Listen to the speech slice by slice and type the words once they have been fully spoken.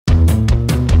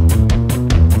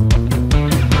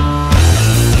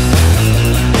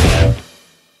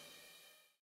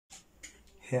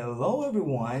Hello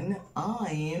everyone,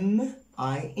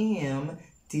 I am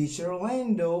Teacher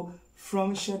Orlando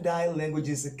from Shaddai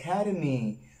Languages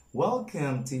Academy.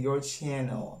 Welcome to your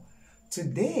channel.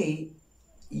 Today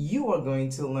you are going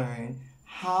to learn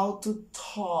how to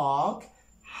talk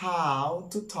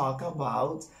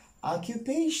about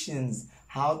occupations,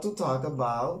 how to talk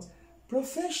about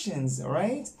professions,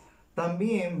 right?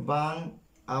 También van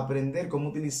a aprender cómo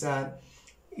utilizar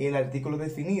el artículo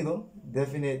definido,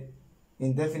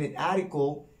 indefinite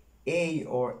article, a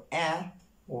or a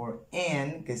or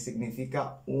an, que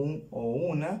significa un o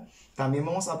una. También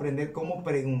vamos a aprender cómo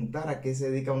preguntar a qué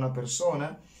se dedica una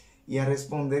persona y a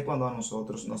responder cuando a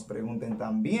nosotros nos pregunten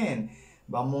también.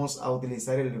 Vamos a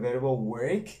utilizar el verbo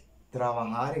work,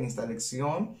 trabajar en esta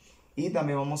lección, y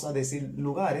también vamos a decir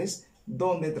lugares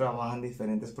donde trabajan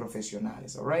diferentes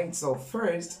profesionales. Alright, so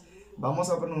first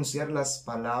vamos a pronunciar las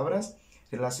palabras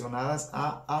relacionadas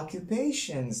a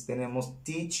occupations. Tenemos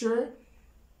teacher,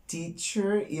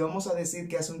 y vamos a decir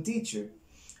qué hace un teacher.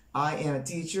 I am a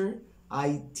teacher,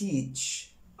 I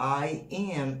teach. I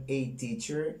am a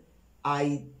teacher,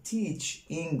 I teach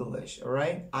English.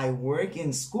 Alright, I work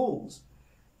in schools,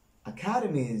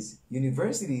 academies,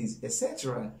 universities,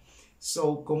 etc.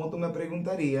 So, ¿cómo tú me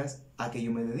preguntarías a qué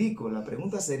yo me dedico? La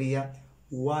pregunta sería,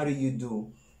 what do you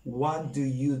do? What do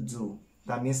you do?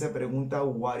 También se pregunta,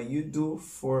 what do you do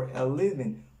for a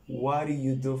living? What do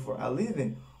you do for a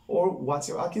living? Or, what's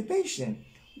your occupation?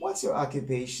 What's your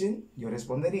occupation? Yo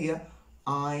respondería,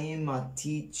 I'm a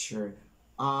teacher.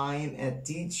 I'm a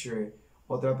teacher.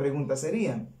 Otra pregunta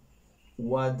sería,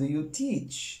 what do you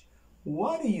teach?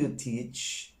 What do you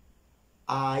teach?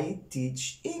 I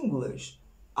teach English.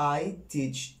 I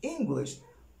teach English.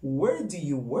 Where do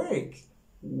you work?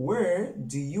 Where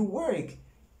do you work?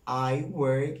 I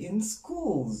work in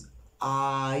schools.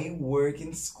 I work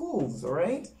in schools, all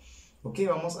right? Ok,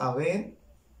 vamos a ver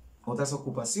otras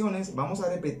ocupaciones. Vamos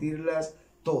a repetirlas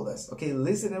todas. Ok,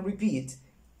 listen and repeat.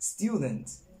 Student,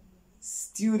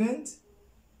 student,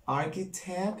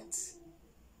 architect,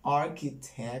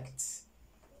 architect,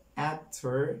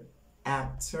 actor,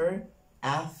 actor,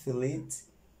 athlete,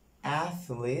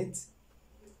 athlete,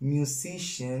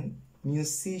 musician,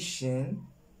 musician,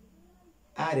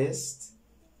 artist,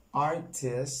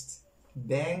 artist,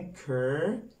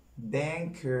 banker,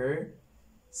 banker,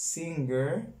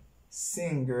 singer,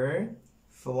 singer,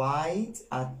 flight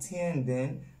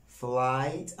attendant,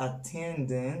 flight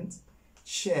attendant,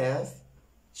 chef,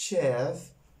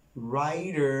 chef,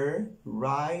 writer,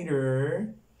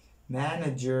 writer,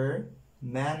 manager,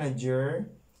 manager,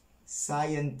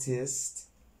 scientist,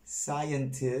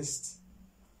 scientist,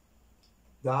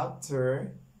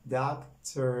 doctor,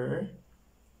 doctor,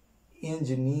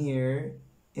 engineer,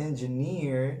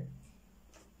 engineer,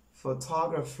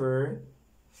 photographer,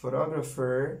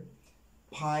 photographer,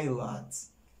 pilot,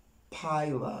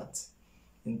 pilot.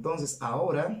 Entonces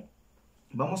ahora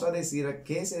vamos a decir a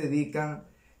qué se dedican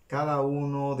cada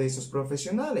uno de esos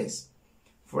profesionales.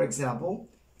 For example,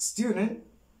 student,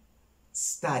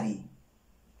 study.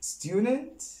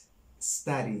 Student,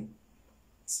 study.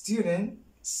 Student,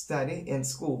 study in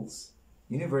schools,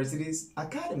 universities,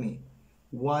 academy.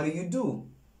 What do you do?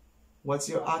 What's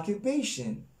your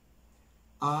occupation?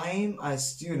 I'm a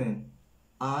student.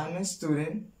 I'm a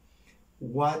student.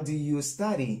 What do you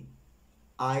study?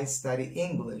 I study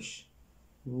English.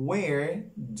 Where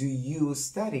do you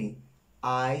study?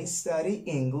 I study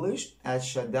English at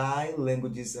Shaddai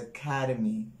Languages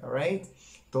Academy. Alright?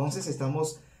 Entonces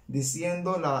estamos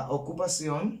diciendo la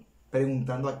ocupación,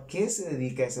 preguntando a qué se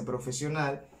dedica ese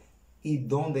profesional y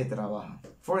dónde trabaja.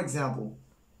 For example,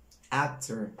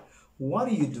 actor. What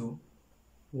do you do?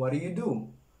 What do you do?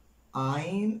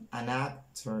 I'm an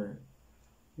actor.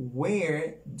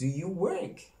 Where do you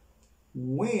work?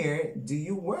 Where do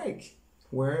you work?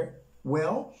 Where?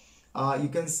 Well, you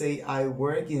can say I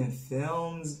work in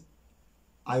films.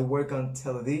 I work on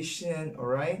television, all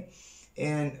right?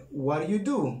 And what do you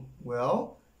do?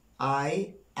 Well,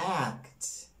 I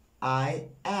act. I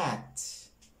act.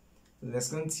 Let's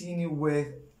continue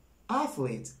with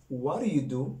athlete. What do you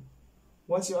do?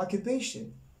 What's your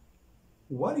occupation?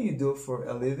 What do you do for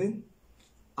a living?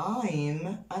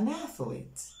 I'm an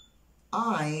athlete.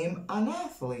 I'm an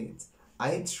athlete.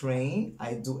 I train,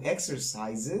 I do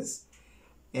exercises.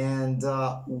 And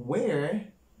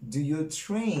where do you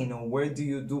train, or where do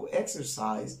you do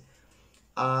exercise?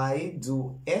 I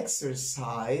do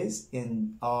exercise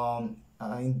in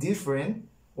different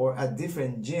or at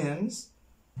different gyms.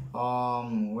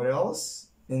 What else?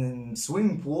 In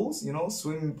swimming pools, you know,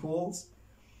 swimming pools.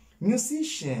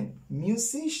 Musician,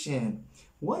 musician.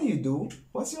 What do you do?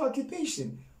 What's your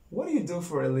occupation? What do you do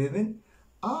for a living?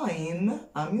 I'm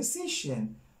a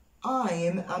musician.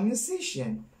 I'm a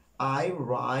musician. I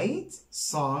write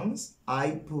songs.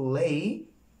 I play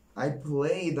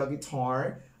the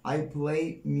guitar. I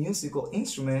play musical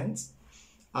instruments.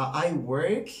 I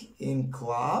work in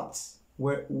clubs.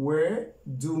 Where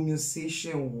do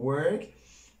musicians work?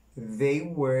 They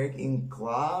work in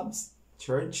clubs,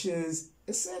 churches,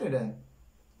 etc.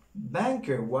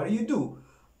 Banker, what do?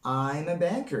 I'm a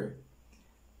banker.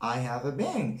 I have a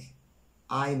bank.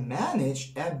 I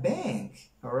manage a bank.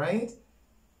 All right?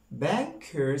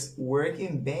 Bankers work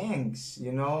in banks,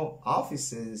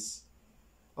 offices.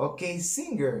 Okay,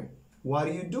 singer, what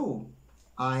do?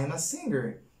 I am a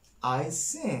singer. I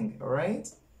sing, all right?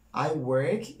 I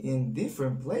work in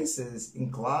different places,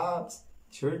 in clubs,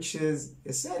 churches,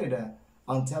 etc.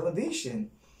 On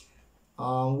television.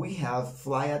 We have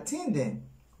flight attendant.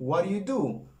 What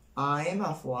do? I am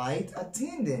a flight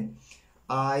attendant.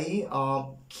 I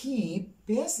keep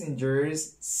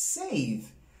passengers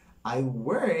safe. I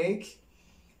work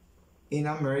in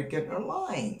American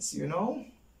Airlines,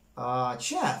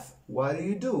 Chef, what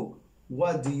do?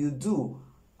 What do you do?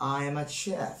 I am a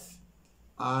chef.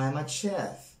 I'm a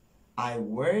chef. I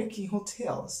work in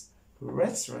hotels,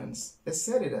 restaurants,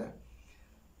 etc.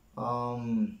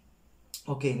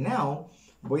 Ok, now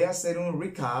voy a hacer un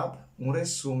recap, un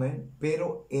resumen,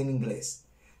 pero en inglés.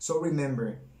 So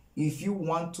remember, if you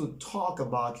want to talk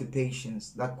about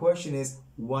occupations, the question is,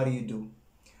 what do you do?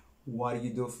 What do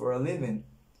you do for a living?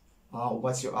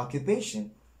 What's your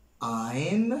occupation?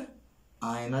 I'm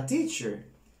a teacher.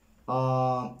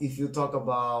 If you talk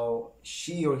about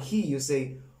she or he, you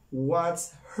say,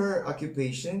 what's her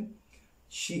occupation?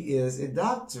 She is a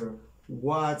doctor.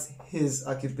 What's his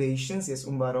occupation? Si es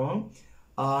un varón,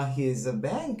 he is a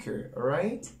banker, all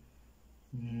right?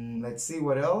 Let's see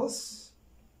what else.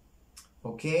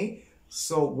 Okay,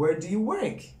 so where do you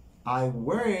work? I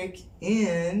work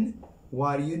in,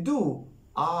 what do you do?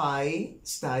 I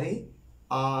study,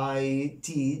 I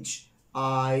teach,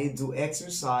 I do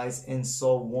exercise, and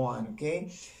so on,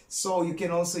 okay? So you can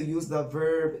also use the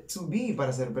verb to be para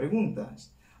hacer preguntas.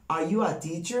 Are you a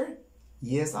teacher?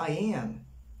 Yes, I am.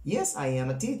 Yes, I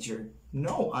am a teacher.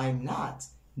 No, I'm not.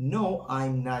 No,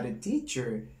 I'm not a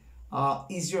teacher.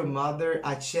 Is your mother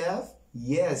a chef?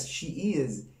 Yes, she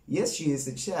is. Yes, she is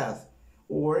a chef.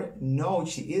 Or no,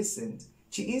 she isn't.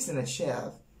 She isn't a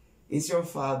chef. Is your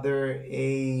father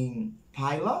a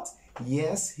pilot?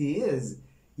 Yes, he is.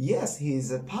 Yes, he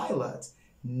is a pilot.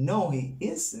 No, he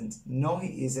isn't. No,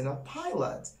 he isn't a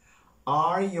pilot.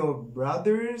 Are your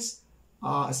brothers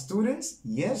students?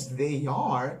 Yes, they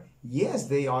are. Yes,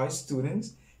 they are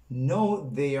students. No,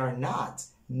 they are not.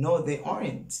 No, they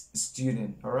aren't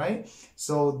student. All right.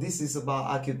 So this is about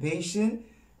occupation,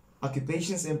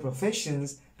 occupations and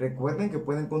professions. Recuerden que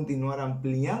pueden continuar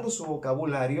ampliando su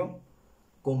vocabulario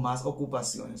con más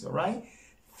ocupaciones. All right.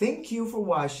 Thank you for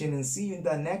watching and see you in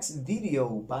the next video.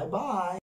 Bye bye.